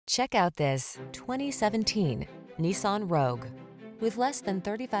Check out this 2017 Nissan Rogue. With less than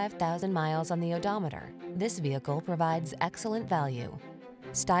 35,000 miles on the odometer, this vehicle provides excellent value.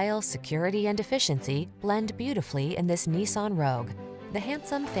 Style, security, and efficiency blend beautifully in this Nissan Rogue, the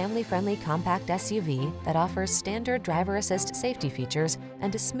handsome family-friendly compact SUV that offers standard driver assist safety features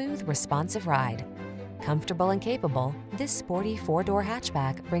and a smooth, responsive ride. Comfortable and capable, this sporty four-door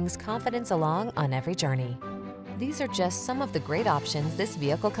hatchback brings confidence along on every journey. These are just some of the great options this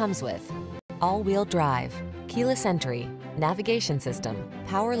vehicle comes with: all-wheel drive, keyless entry, navigation system,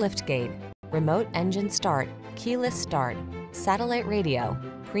 power liftgate, remote engine start, keyless start, satellite radio,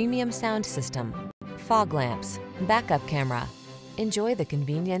 premium sound system, fog lamps, backup camera. Enjoy the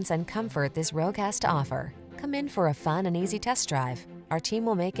convenience and comfort this Rogue has to offer. Come in for a fun and easy test drive. Our team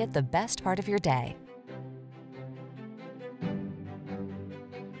will make it the best part of your day.